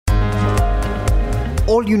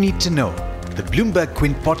all you need to know, the Bloomberg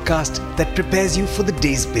Quint podcast that prepares you for the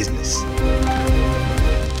day's business.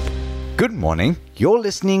 Good morning. You're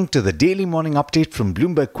listening to the Daily Morning Update from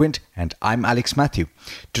Bloomberg Quint, and I'm Alex Matthew.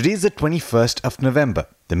 Today is the 21st of November.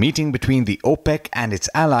 The meeting between the OPEC and its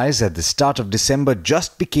allies at the start of December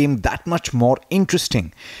just became that much more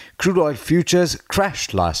interesting. Crude oil futures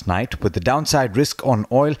crashed last night with the downside risk on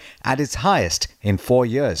oil at its highest in 4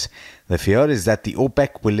 years. The fear is that the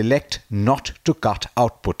OPEC will elect not to cut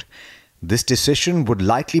output. This decision would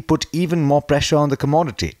likely put even more pressure on the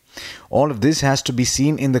commodity. All of this has to be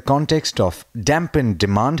seen in the context of dampened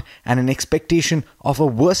demand and an expectation of a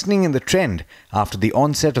worsening in the trend after the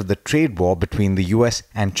onset of the trade war between the US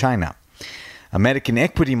and China. American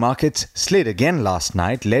equity markets slid again last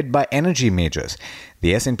night, led by energy majors.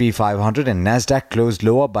 The S&P 500 and Nasdaq closed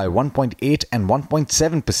lower by 1.8 and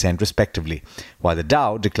 1.7% respectively, while the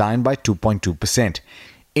Dow declined by 2.2%.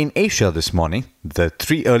 In Asia this morning, the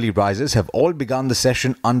three early risers have all begun the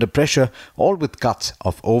session under pressure, all with cuts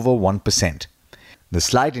of over 1%. The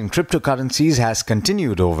slide in cryptocurrencies has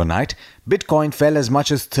continued overnight. Bitcoin fell as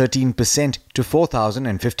much as 13% to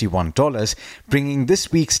 $4,051, bringing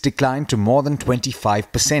this week's decline to more than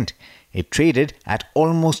 25%. It traded at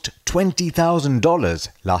almost $20,000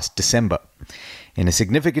 last December. In a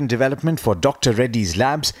significant development for Dr. Reddy's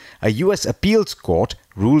Labs, a US appeals court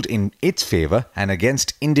ruled in its favor and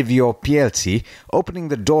against Indivior plc, opening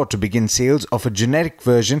the door to begin sales of a generic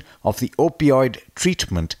version of the opioid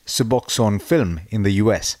treatment Suboxone film in the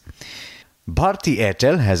US. Bharti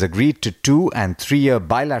Airtel has agreed to 2- and 3-year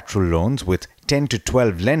bilateral loans with 10 to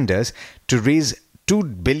 12 lenders to raise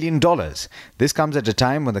 $2 billion. This comes at a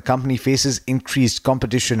time when the company faces increased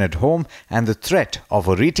competition at home and the threat of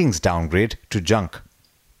a ratings downgrade to junk.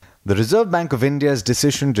 The Reserve Bank of India's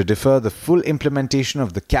decision to defer the full implementation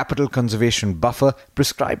of the capital conservation buffer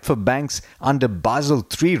prescribed for banks under Basel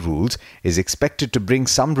III rules is expected to bring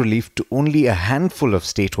some relief to only a handful of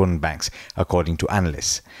state-owned banks, according to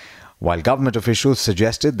analysts. While government officials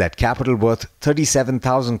suggested that capital worth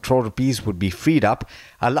 37,000 crore rupees would be freed up,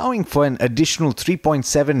 allowing for an additional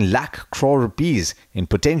 3.7 lakh crore rupees in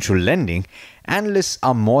potential lending, analysts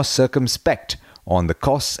are more circumspect on the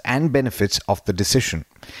costs and benefits of the decision.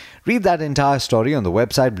 Read that entire story on the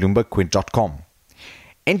website bloombergquint.com.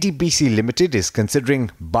 NTPC Limited is considering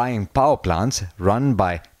buying power plants run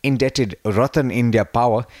by indebted Ratan India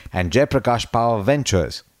Power and Jaiprakash Power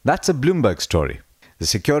Ventures. That's a Bloomberg story. The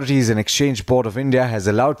Securities and Exchange Board of India has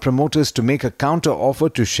allowed promoters to make a counter-offer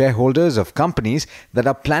to shareholders of companies that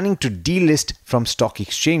are planning to delist from stock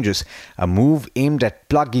exchanges, a move aimed at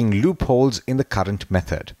plugging loopholes in the current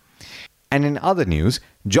method. And in other news,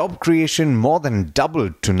 job creation more than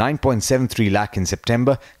doubled to 9.73 lakh in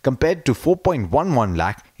September compared to 4.11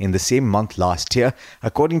 lakh in the same month last year,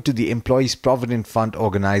 according to the Employees Provident Fund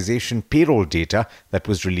Organization payroll data that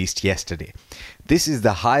was released yesterday. This is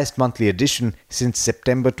the highest monthly addition since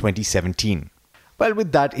September 2017. Well,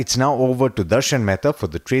 with that, it's now over to Darshan Mehta for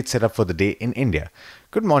the trade setup for the day in India.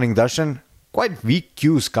 Good morning, Darshan. Quite weak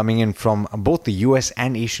cues coming in from both the US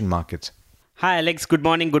and Asian markets. Hi Alex, good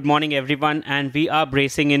morning everyone, and we are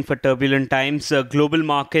bracing in for turbulent times. Global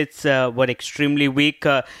markets were extremely weak.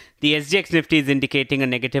 The SGX Nifty is indicating a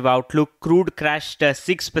negative outlook. Crude crashed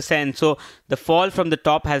 6%, so the fall from the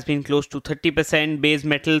top has been close to 30%. Base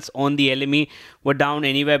metals on the LME were down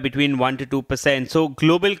anywhere between 1 to 2%. So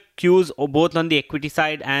global cues, both on the equity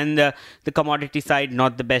side and the commodity side,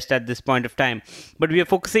 not the best at this point of time. But we are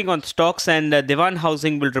focusing on stocks, and Dewan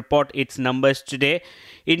Housing will report its numbers today.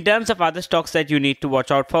 In terms of other stocks that you need to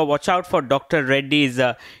watch out for Dr. Reddy's.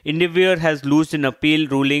 Indivior has loosed an appeal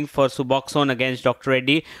ruling for Suboxone against Dr.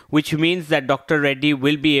 Reddy, which means that Dr. Reddy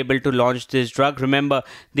will be able to launch this drug. Remember,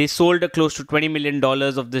 they sold close to $20 million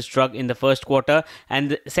of this drug in the first quarter,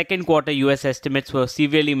 and the second quarter US estimates were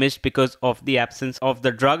severely missed because of the absence of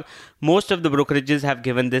the drug. Most of the brokerages have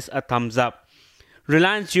given this a thumbs up.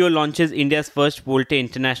 Reliance Jio launches India's first Volte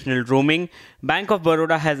international roaming. Bank of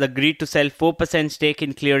Baroda has agreed to sell 4% stake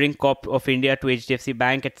in Clearing Corp of India to HDFC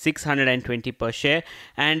Bank at 620 per share,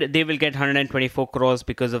 and they will get 124 crores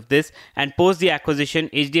because of this. And post the acquisition,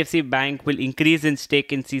 HDFC Bank will increase its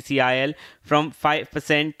stake in CCIL from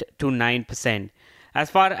 5% to 9%. As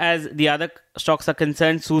far as the other stocks are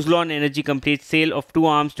concerned, Suzlon Energy completes sale of 2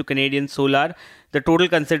 arms to Canadian Solar. The total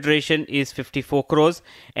consideration is 54 crores.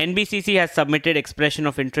 NBCC has submitted expression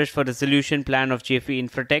of interest for resolution plan of JP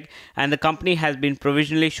Infratech, and the company has been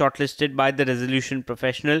provisionally shortlisted by the resolution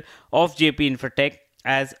professional of JP Infratech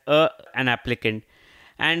as an applicant.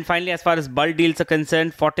 And finally, as far as bulk deals are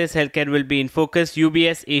concerned, Fortis Healthcare will be in focus.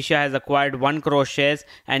 UBS Asia has acquired 1 crore shares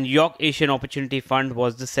and York Asian Opportunity Fund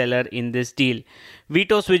was the seller in this deal.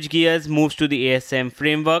 Vito switch gears, moves to the ASM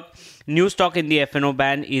framework. New stock in the F&O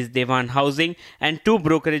ban is Dewan Housing, and 2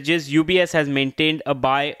 brokerages. UBS has maintained a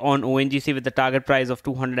buy on ONGC with a target price of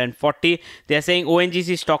 240. They are saying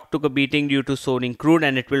ONGC stock took a beating due to soaring crude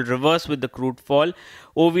and it will reverse with the crude fall.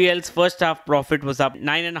 OVL's first half profit was up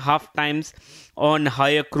 9.5 times on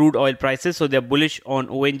higher crude oil prices, so they're bullish on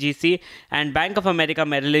ONGC. And Bank of America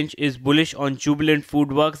Merrill Lynch is bullish on Jubilant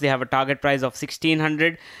FoodWorks. They have a target price of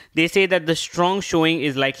 1600. They say that the strong showing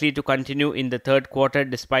is likely to continue in the third quarter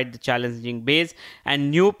despite the challenging base and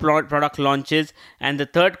new product launches, and the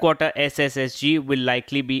third quarter SSSG will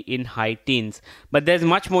likely be in high teens. But there's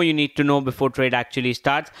much more you need to know before trade actually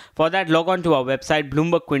starts. For that, log on to our website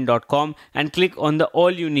bloombergquint.com and click on the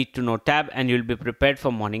All You Need to Know tab and you'll be prepared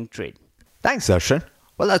for morning trade. Thanks, Darshan.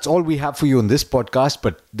 Well, that's all we have for you in this podcast,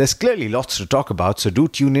 but there's clearly lots to talk about, so do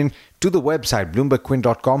tune in to the website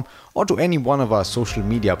bloombergquint.com or to any one of our social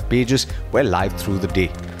media pages. We're live through the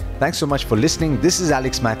day. Thanks so much for listening. This is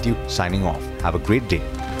Alex Matthew signing off. Have a great day.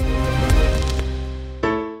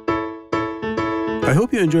 I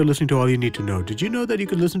hope you enjoyed listening to All You Need to Know. Did you know that you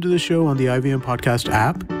can listen to the show on the IVM Podcast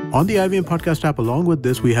app? On the IVM Podcast app, along with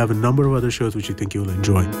this, we have a number of other shows which you think you'll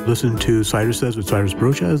enjoy. Listen to Cyrus Says with Cyrus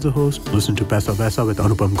Brocha as the host. Listen to Paisa Vaisa with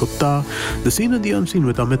Anupam Gupta. The Scene and the Unseen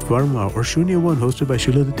with Amit Verma, or Shunya One hosted by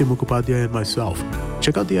Shiladitya Mukhopadhyay and myself.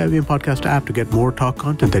 Check out the IVM Podcast app to get more talk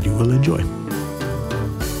content that you will enjoy.